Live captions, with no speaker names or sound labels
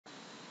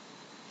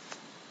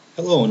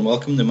Hello and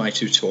welcome to my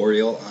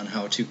tutorial on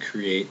how to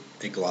create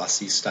a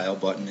glossy style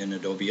button in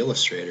Adobe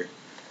Illustrator.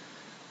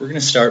 We're going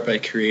to start by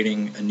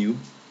creating a new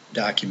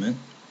document.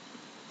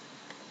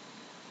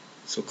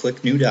 So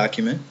click New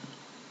Document.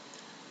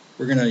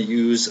 We're going to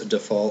use a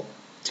default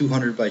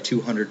 200 by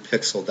 200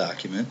 pixel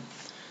document.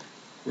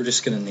 We're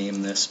just going to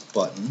name this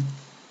Button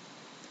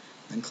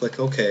and click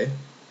OK.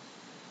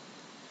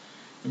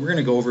 And we're going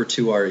to go over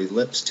to our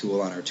ellipse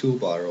tool on our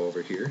toolbar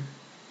over here.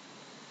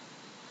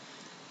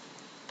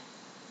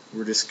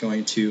 We're just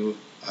going to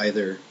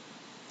either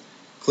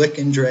click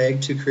and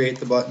drag to create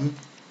the button,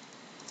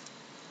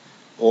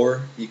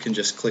 or you can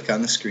just click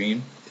on the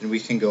screen and we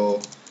can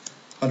go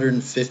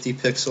 150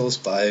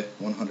 pixels by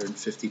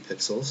 150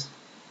 pixels.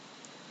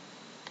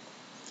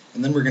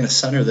 And then we're going to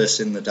center this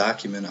in the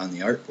document on the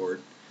artboard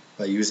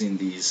by using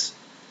these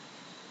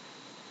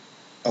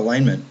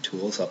alignment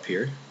tools up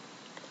here.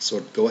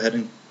 So go ahead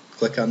and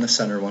click on the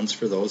center ones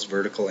for those,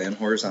 vertical and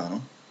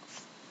horizontal.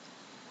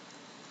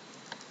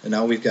 And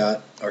now we've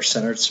got our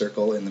centered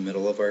circle in the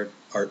middle of our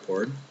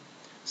artboard.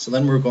 So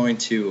then we're going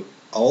to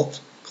Alt,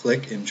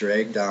 click, and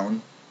drag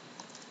down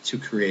to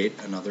create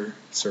another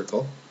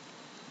circle.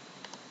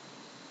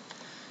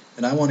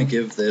 And I want to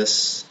give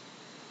this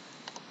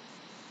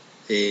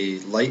a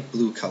light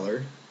blue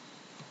color.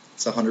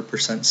 It's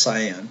 100%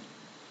 cyan. And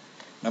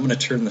I'm going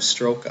to turn the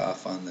stroke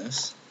off on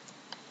this.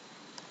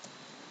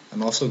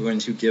 I'm also going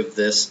to give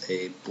this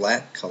a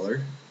black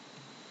color.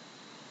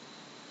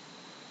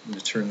 I'm going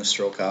to turn the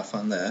stroke off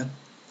on that,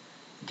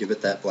 give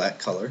it that black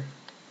color.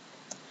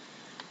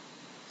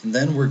 And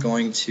then we're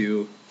going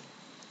to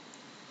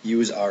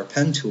use our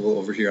pen tool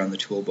over here on the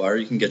toolbar.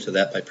 You can get to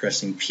that by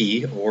pressing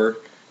P or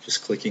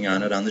just clicking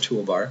on it on the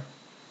toolbar.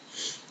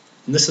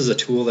 And this is a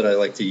tool that I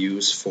like to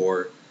use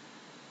for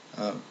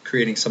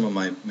creating some of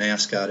my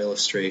mascot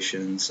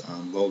illustrations,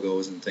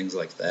 logos, and things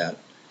like that.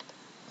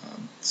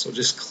 So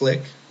just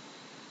click,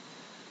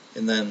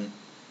 and then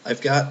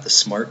I've got the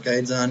smart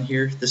guides on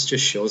here. This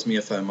just shows me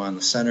if I'm on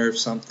the center of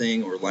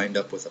something or lined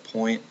up with a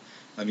point.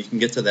 You can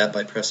get to that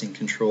by pressing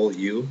Control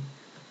U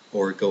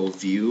or go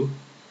View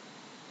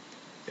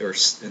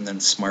and then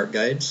Smart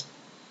Guides.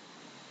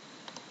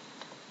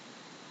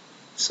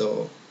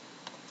 So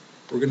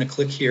we're going to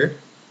click here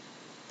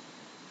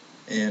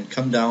and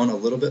come down a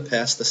little bit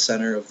past the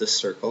center of this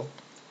circle.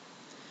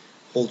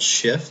 Hold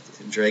Shift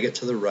and drag it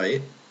to the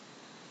right.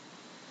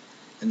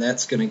 And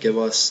that's going to give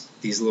us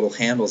these little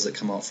handles that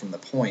come out from the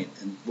point.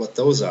 And what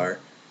those are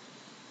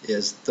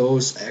is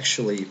those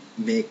actually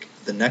make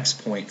the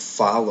next point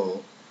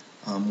follow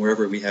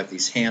wherever we have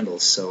these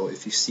handles. So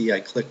if you see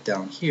I click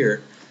down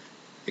here,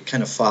 it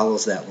kind of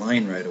follows that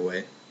line right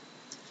away.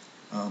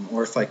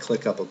 Or if I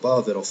click up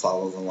above, it'll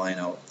follow the line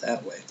out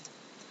that way.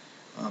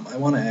 I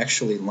want to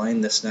actually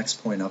line this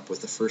next point up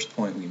with the first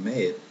point we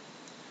made,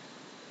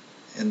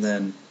 and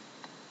then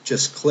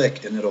just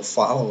click and it'll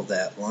follow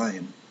that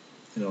line.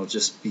 It'll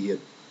just be a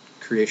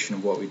creation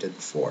of what we did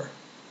before.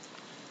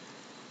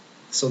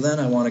 So then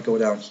I want to go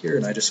down here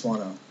and I just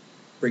want to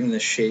bring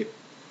this shape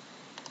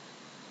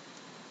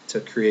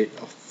to create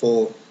a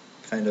full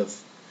kind of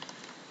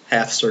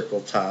half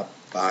circle top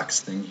box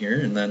thing here.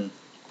 And then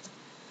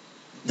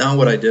now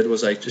what I did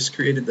was I just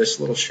created this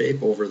little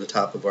shape over the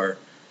top of our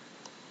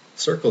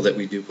circle that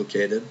we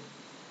duplicated.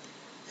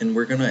 And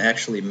we're going to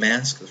actually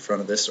mask the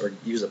front of this or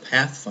use a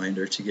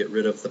pathfinder to get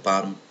rid of the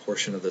bottom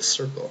portion of this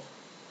circle.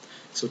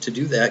 So to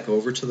do that, go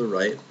over to the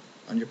right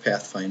on your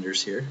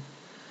pathfinders here,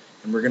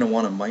 and we're going to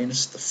want to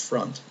minus the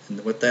front.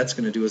 And what that's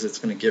going to do is it's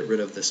going to get rid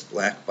of this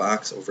black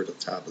box over the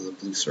top of the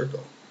blue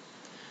circle.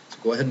 So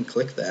go ahead and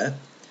click that,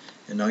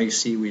 and now you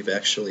see we've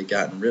actually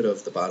gotten rid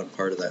of the bottom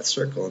part of that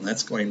circle, and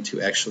that's going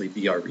to actually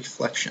be our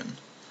reflection.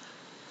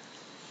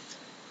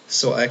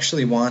 So I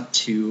actually want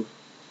to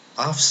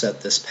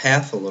offset this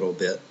path a little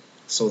bit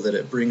so that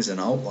it brings an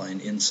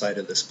outline inside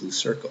of this blue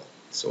circle.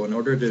 So in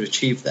order to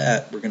achieve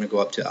that, we're going to go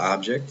up to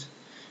Object,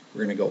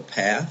 we're going to go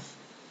Path,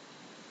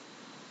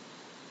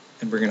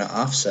 and we're going to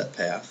Offset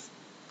Path.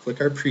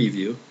 Click our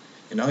preview,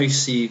 and now you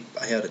see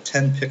I had a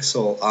 10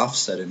 pixel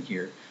offset in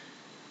here,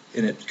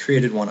 and it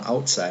created one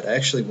outside. I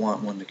actually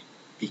want one to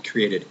be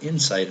created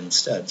inside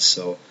instead,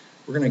 so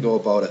we're going to go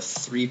about a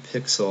 3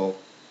 pixel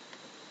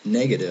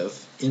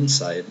negative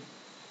inside,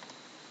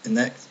 and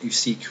that you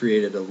see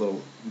created a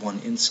little one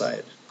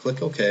inside.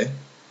 Click OK,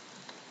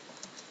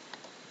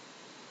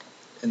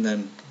 and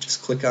then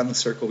just click on the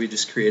circle we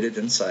just created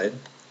inside,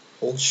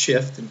 hold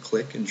Shift and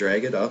click and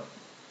drag it up,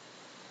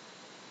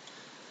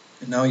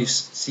 and now you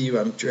see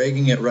I'm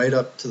dragging it right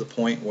up to the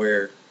point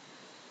where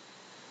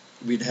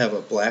we'd have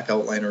a black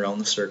outline around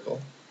the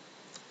circle.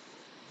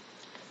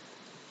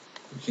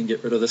 We can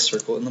get rid of the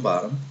circle in the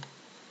bottom,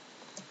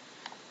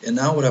 and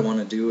now what I want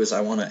to do is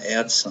I want to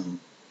add some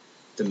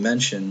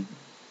dimension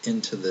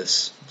into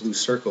this blue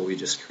circle we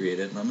just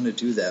created, and I'm going to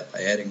do that by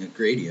adding a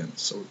gradient.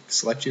 So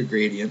select your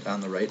gradient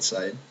on the right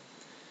side,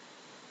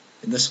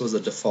 and this was a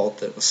default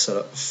that was set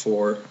up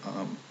before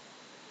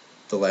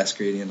the last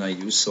gradient I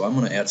used, so I'm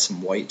going to add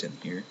some white in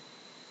here.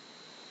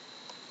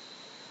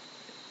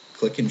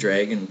 Click and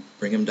drag and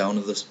bring them down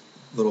to this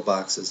little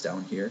boxes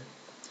down here.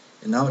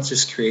 And now it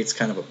just creates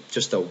kind of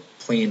just a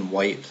plain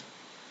white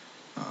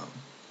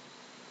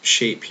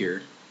shape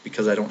here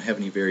because I don't have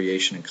any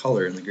variation in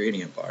color in the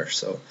gradient bar.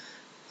 So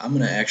I'm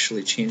going to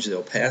actually change the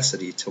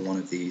opacity to one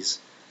of these,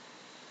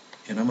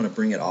 and I'm going to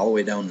bring it all the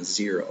way down to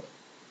 0.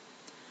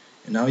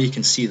 And now you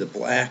can see the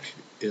black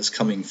is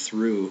coming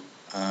through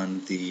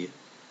on the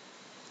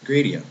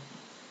gradient.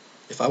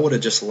 If I would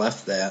have just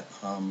left that,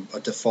 a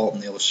default in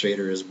the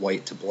Illustrator is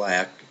white to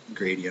black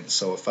gradient,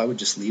 so if I would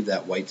just leave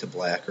that white to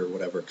black or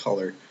whatever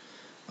color,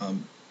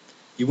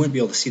 you wouldn't be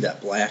able to see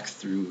that black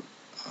through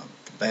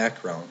the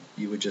background.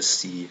 You would just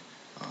see,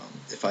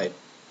 if I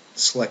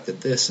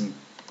selected this and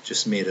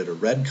just made it a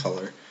red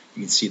color,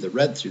 you can see the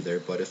red through there,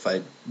 but if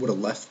I would have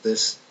left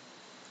this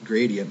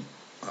gradient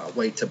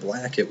white to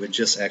black, it would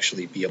just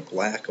actually be a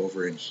black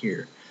over in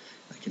here.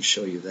 I can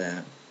show you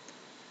that.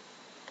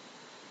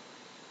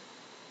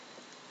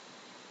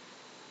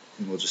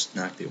 And we'll just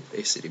knock the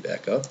opacity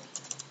back up.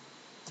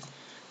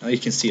 Now you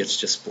can see it's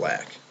just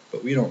black,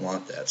 but we don't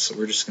want that, so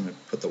we're just going to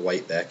put the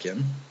white back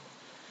in,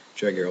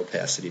 drag our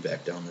opacity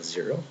back down to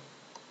 0.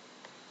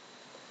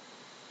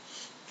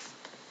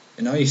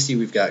 And now you see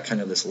we've got kind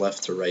of this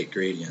left to right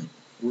gradient.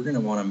 We're going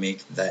to want to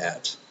make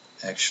that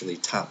actually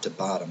top to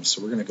bottom,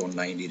 so we're going to go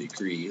 90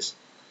 degrees.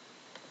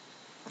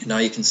 And now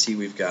you can see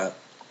we've got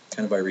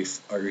kind of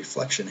our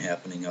reflection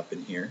happening up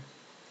in here.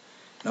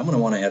 And I'm going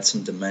to want to add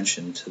some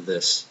dimension to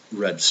this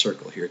red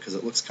circle here because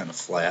it looks kind of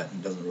flat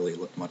and doesn't really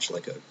look much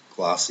like a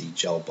glossy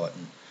gel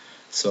button.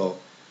 So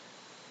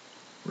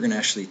we're going to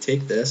actually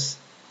take this,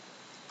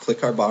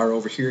 click our bar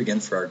over here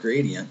again for our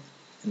gradient,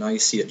 and now you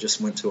see it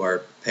just went to our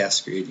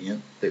past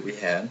gradient that we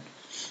had.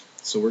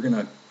 So we're going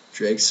to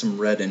drag some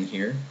red in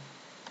here,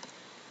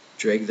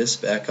 drag this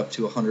back up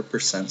to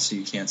 100% so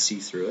you can't see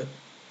through it.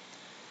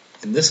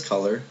 In this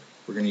color,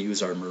 we're going to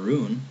use our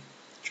maroon,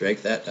 drag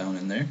that down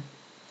in there.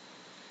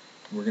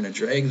 We're going to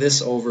drag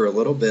this over a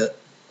little bit,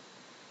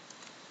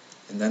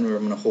 and then we're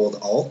going to hold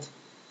Alt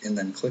and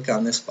then click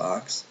on this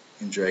box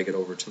and drag it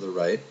over to the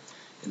right,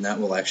 and that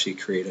will actually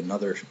create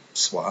another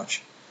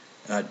swatch.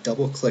 And I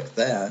double click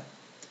that,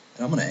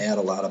 and I'm going to add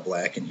a lot of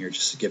black in here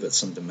just to give it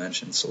some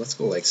dimension. So let's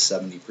go like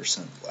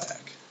 70%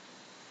 black.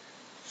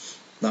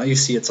 Now you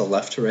see it's a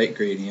left to right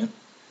gradient.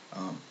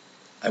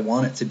 I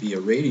want it to be a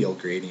radial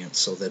gradient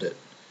so that it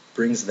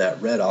brings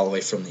that red all the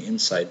way from the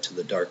inside to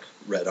the dark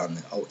red on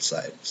the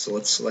outside. So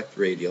let's select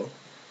radial.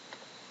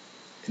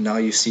 And now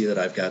you see that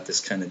I've got this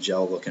kind of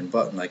gel looking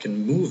button. I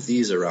can move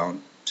these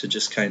around to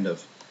just kind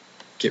of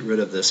get rid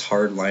of this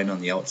hard line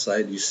on the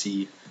outside. You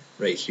see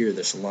right here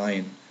this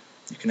line.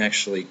 You can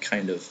actually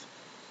kind of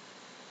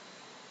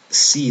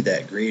see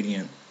that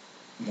gradient,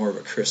 more of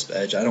a crisp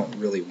edge. I don't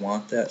really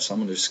want that, so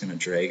I'm just going to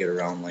drag it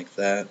around like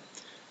that.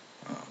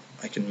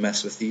 I can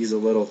mess with these a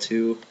little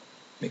too.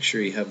 Make sure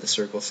you have the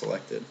circle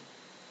selected.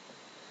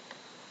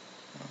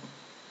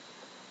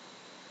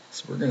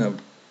 So we're going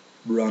to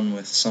run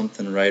with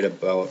something right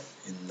about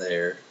in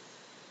there.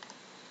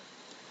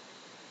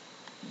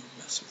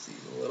 Mess with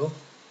these a little.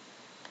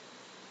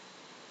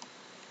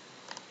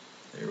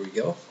 There we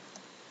go.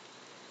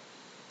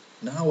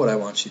 Now what I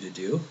want you to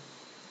do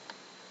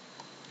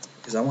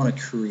is I want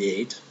to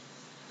create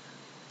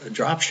a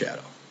drop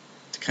shadow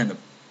to kind of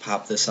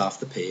pop this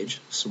off the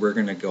page. So we're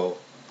going to go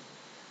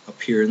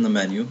up here in the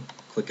menu,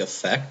 click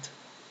Effect,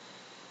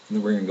 and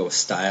then we're going to go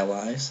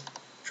Stylize,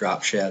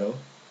 Drop Shadow,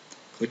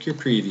 click your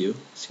preview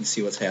so you can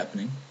see what's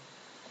happening.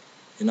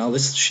 And now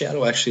this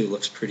shadow actually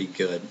looks pretty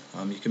good.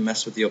 You can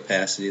mess with the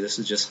opacity. This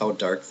is just how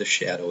dark the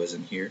shadow is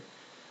in here.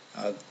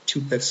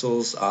 2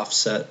 pixels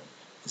offset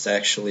is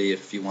actually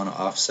if you want to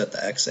offset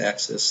the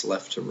x-axis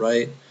left to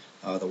right,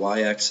 the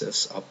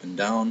y-axis up and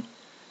down.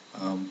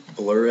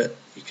 Blur it.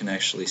 You can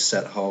actually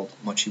set how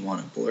much you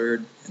want it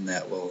blurred, and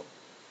that will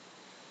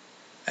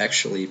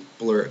actually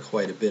blur it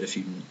quite a bit if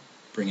you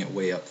bring it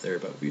way up there,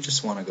 but we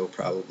just want to go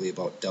probably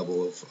about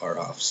double of our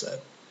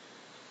offset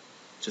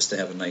just to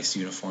have a nice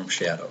uniform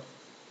shadow.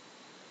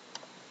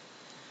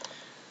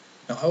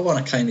 Now I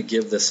want to kind of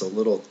give this a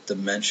little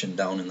dimension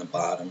down in the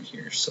bottom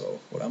here, so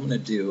what I'm going to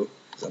do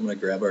is I'm going to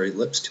grab our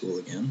ellipse tool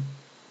again.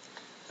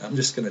 I'm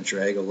just going to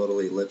drag a little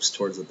ellipse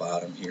towards the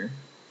bottom here.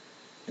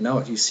 And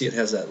now you see it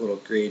has that little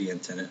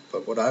gradient in it,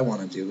 but what I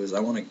want to do is I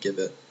want to give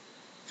it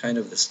kind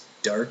of this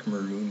dark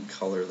maroon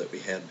color that we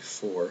had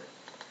before.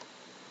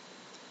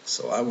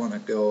 So I want to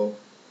go,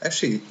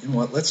 actually, you know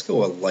what, let's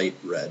go a light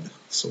red.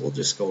 So we'll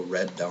just go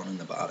red down in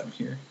the bottom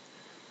here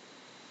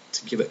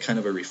to give it kind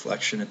of a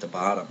reflection at the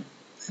bottom.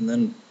 And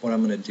then what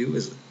I'm going to do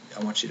is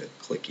I want you to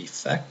click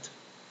Effect,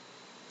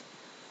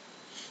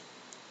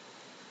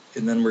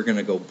 and then we're going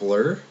to go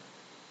Blur,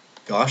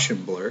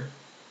 Gaussian Blur.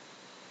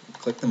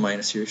 Click the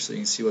minus here so you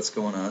can see what's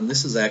going on.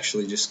 This is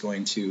actually just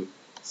going to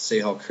say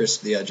how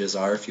crisp the edges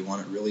are, if you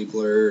want it really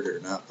blurred or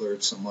not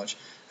blurred so much.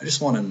 I just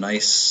want a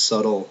nice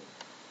subtle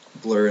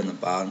blur in the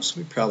bottom, so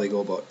we probably go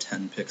about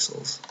 10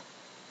 pixels.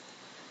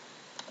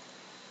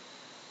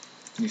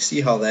 And you see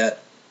how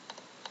that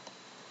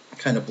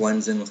kind of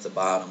blends in with the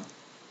bottom.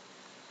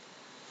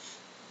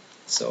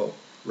 So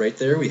Right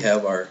there we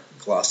have our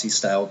glossy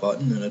style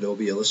button in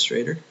Adobe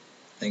Illustrator.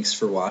 Thanks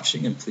for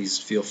watching, and please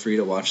feel free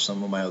to watch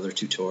some of my other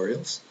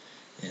tutorials,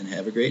 and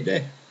have a great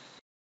day.